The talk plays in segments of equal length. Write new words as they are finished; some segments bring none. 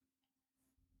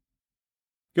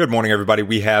Good morning, everybody.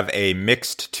 We have a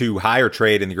mixed to higher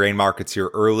trade in the grain markets here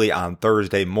early on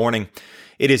Thursday morning.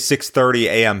 It is 6:30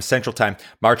 a.m. Central Time.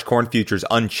 March corn futures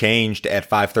unchanged at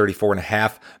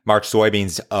 534.5. March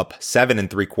soybeans up 7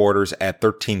 3/4 at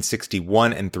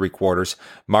 1361 3/4.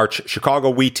 March Chicago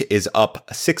wheat is up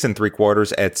 6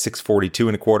 3/4 at 642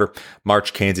 1/4.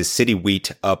 March Kansas City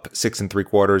wheat up 6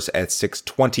 3/4 at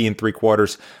 620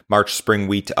 3/4. March spring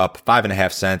wheat up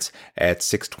 5.5 cents at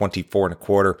 624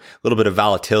 1/4. A little bit of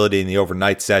volatility in the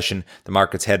overnight session. The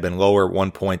markets had been lower at one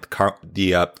point.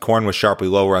 The corn was sharply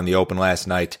lower on the open last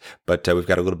night, but we've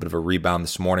got a little bit of a rebound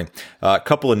this morning. A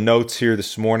couple of notes here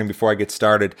this morning before I get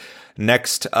started.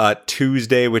 Next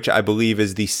Tuesday, which I believe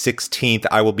is the 16th,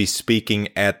 I will be speaking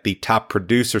at the Top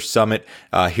Producer Summit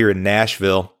here in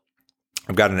Nashville.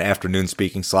 I've got an afternoon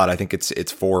speaking slot. I think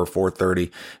it's 4 or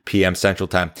 4:30 p.m. Central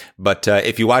Time. But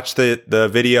if you watch the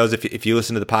videos, if you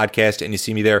listen to the podcast and you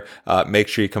see me there, make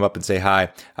sure you come up and say hi.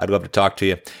 I'd love to talk to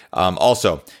you.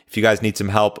 Also, if you guys need some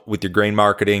help with your grain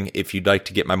marketing, if you'd like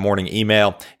to get my morning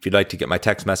email, if you'd like to get my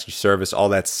text message service, all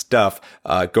that stuff,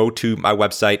 go to my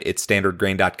website. It's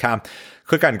standardgrain.com.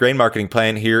 Click on Grain Marketing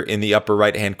Plan here in the upper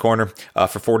right-hand corner.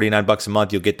 For $49 a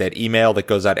month, you'll get that email that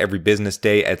goes out every business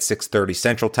day at 6:30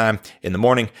 Central Time in the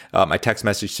morning. My text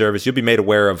message service, you'll be made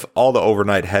aware of all the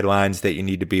overnight headlines that you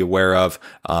need to be aware of,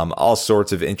 all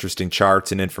sorts of interesting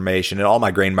charts and information, and all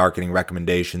my grain marketing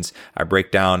recommendations. I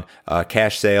break down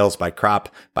cash sales by crop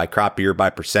year, by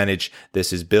percentage.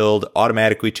 This is billed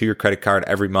automatically to your credit card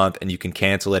every month, and you can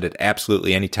cancel it at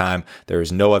absolutely any time. There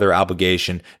is no other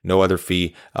obligation, no other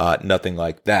fee, nothing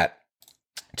like that.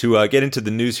 To get into the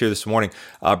news here this morning,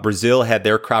 Brazil had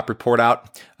their crop report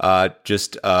out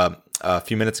just a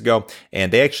few minutes ago,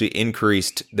 and they actually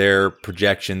increased their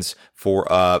projections for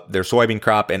their soybean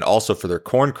crop and also for their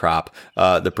corn crop.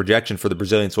 The projection for the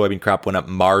Brazilian soybean crop went up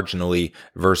marginally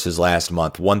versus last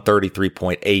month,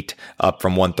 133.8 up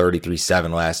from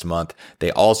 133.7 last month. They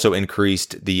also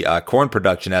increased the corn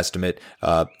production estimate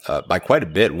by quite a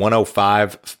bit,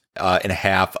 105 and a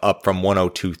half up from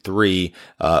 102.3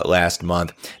 last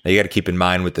month. Now you got to keep in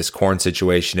mind with this corn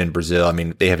situation in Brazil, I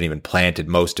mean, they haven't even planted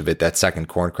most of it. That second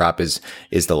corn crop is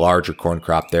the larger corn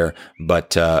crop there,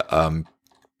 but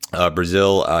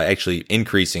Brazil actually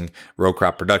increasing row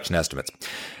crop production estimates.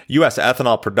 U.S.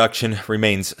 ethanol production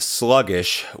remains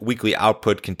sluggish. Weekly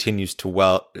output continues to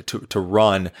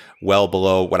run well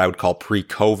below what I would call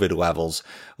pre-COVID levels.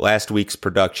 Last week's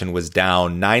production was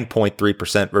down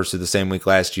 9.3% versus the same week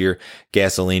last year.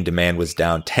 Gasoline demand was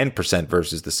down 10%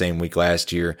 versus the same week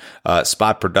last year.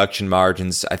 Spot production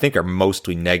margins, I think, are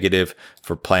mostly negative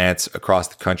for plants across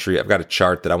the country. I've got a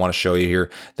chart that I want to show you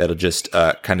here that'll just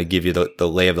kind of give you the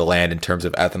lay of the land in terms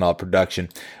of ethanol production.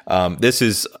 This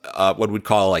is what we'd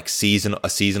call like a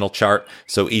seasonal chart.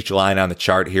 So each line on the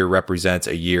chart here represents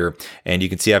a year, and you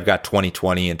can see I've got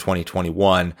 2020 and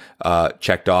 2021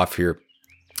 checked off here.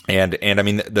 And I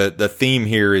mean, the theme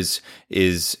here has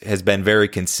been very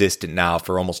consistent now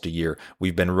for almost a year.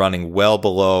 We've been running well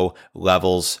below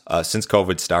levels since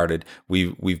COVID started.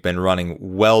 We've been running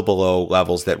well below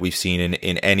levels that we've seen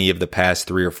in any of the past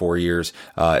 3 or 4 years.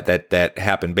 That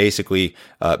happened basically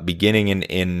beginning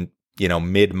in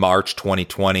mid-March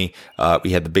 2020.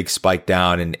 We had the big spike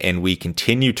down, and we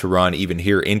continue to run even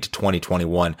here into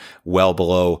 2021 well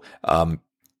below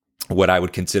what I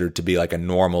would consider to be like a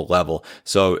normal level.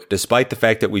 So despite the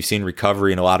fact that we've seen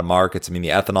recovery in a lot of markets, I mean, the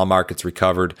ethanol market's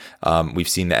recovered. We've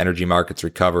seen the energy markets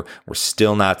recover. We're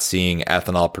still not seeing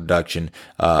ethanol production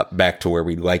back to where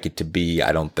we'd like it to be,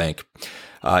 I don't think.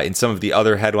 In some of the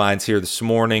other headlines here this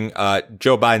morning,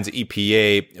 Joe Biden's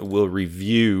EPA will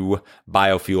review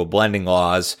biofuel blending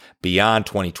laws beyond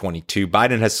 2022.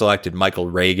 Biden has selected Michael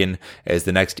Regan as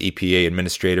the next EPA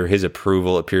administrator. His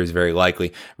approval appears very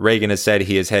likely. Regan has said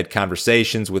he has had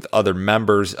conversations with other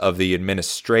members of the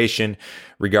administration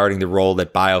regarding the role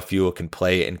that biofuel can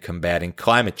play in combating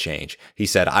climate change. He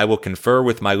said, "I will confer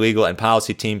with my legal and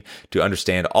policy team to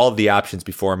understand all of the options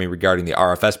before me regarding the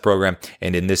RFS program,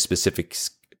 and in this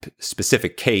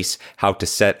specific case, how to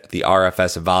set the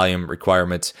RFS volume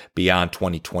requirements beyond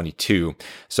 2022."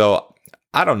 So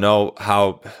I don't know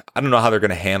how they're going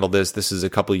to handle this. This is a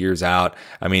couple of years out.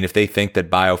 I mean, if they think that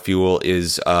biofuel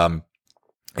is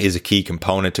a key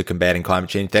component to combating climate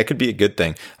change, that could be a good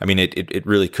thing. I mean, it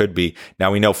really could be.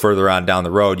 Now, we know further on down the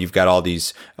road, you've got all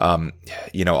these,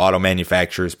 auto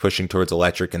manufacturers pushing towards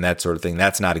electric and that sort of thing.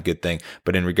 That's not a good thing.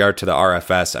 But in regard to the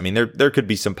RFS, I mean, there could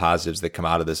be some positives that come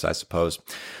out of this, I suppose.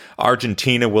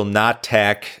 Argentina will not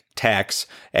tax tax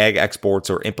ag exports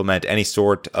or implement any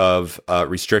sort of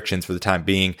restrictions for the time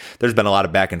being. There's been a lot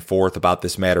of back and forth about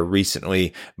this matter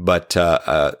recently, but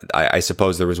I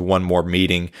suppose there was one more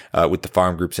meeting with the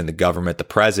farm groups and the government. The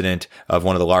president of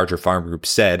one of the larger farm groups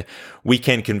said, "We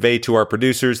can convey to our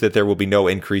producers that there will be no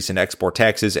increase in export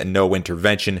taxes and no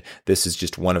intervention. This is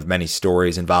just one of many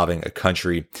stories involving a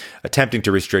country attempting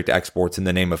to restrict exports in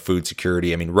the name of food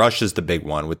security." I mean, Russia's the big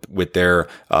one with their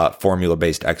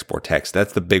formula-based export tax.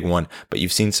 That's the big one. But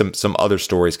you've seen some other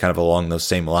stories kind of along those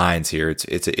same lines here.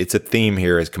 It's a theme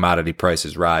here as commodity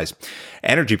prices rise.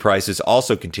 Energy prices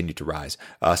also continue to rise.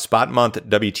 Spot month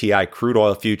WTI crude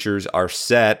oil futures are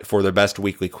set for their best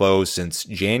weekly close since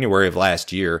January of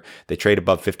last year. They trade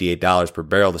above $58 per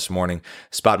barrel this morning.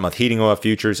 Spot month heating oil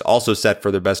futures also set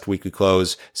for their best weekly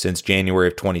close since January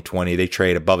of 2020. They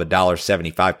trade above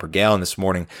 $1.75 per gallon this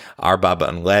morning. RBOB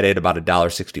unleaded about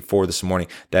 $1.64 this morning.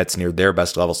 That's near their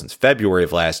best level since February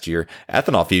of last year.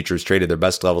 Ethanol futures traded their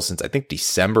best level since I think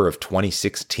December of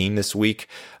 2016 this week.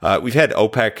 We've had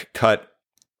OPEC cut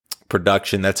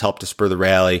production. That's helped to spur the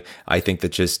rally. I think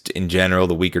that just in general,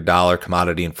 the weaker dollar,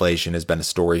 commodity inflation has been a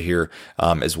story here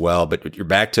as well. But you're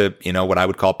back to, what I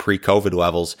would call pre-COVID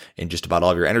levels in just about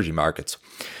all of your energy markets.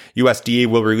 USDA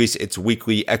will release its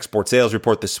weekly export sales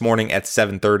report this morning at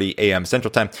 7:30 a.m. Central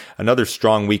Time. Another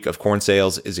strong week of corn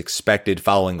sales is expected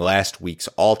following last week's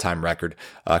all-time record.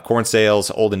 Corn sales,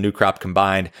 old and new crop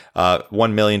combined,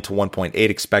 1 million to 1.8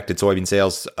 expected. Soybean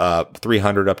sales,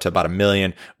 300 up to about 1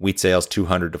 million. Wheat sales,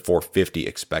 200 to 450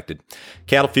 expected.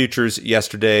 Cattle futures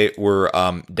yesterday were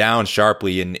down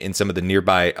sharply in some of the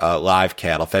nearby live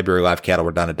cattle. February live cattle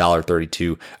were down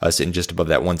 $1.32, sitting just above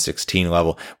that 116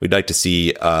 level. We'd like to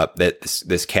see that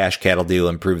this cash cattle deal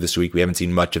improve this week. We haven't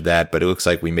seen much of that, but it looks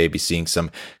like we may be seeing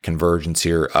some convergence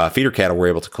here. Feeder cattle were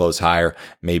able to close higher.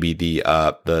 Maybe the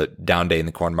down day in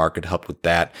the corn market helped with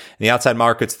that. In the outside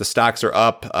markets, the stocks are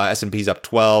up. S&P's up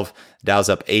 12. Dow's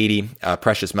up 80.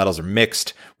 Precious metals are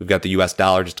mixed. We've got the U.S.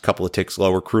 dollar just a couple of ticks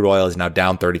lower. Crude oil is now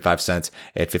down 35 cents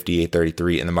at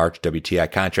 58.33 in the March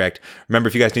WTI contract. Remember,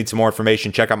 if you guys need some more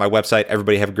information, check out my website.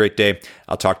 Everybody have a great day.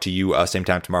 I'll talk to you same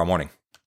time tomorrow morning.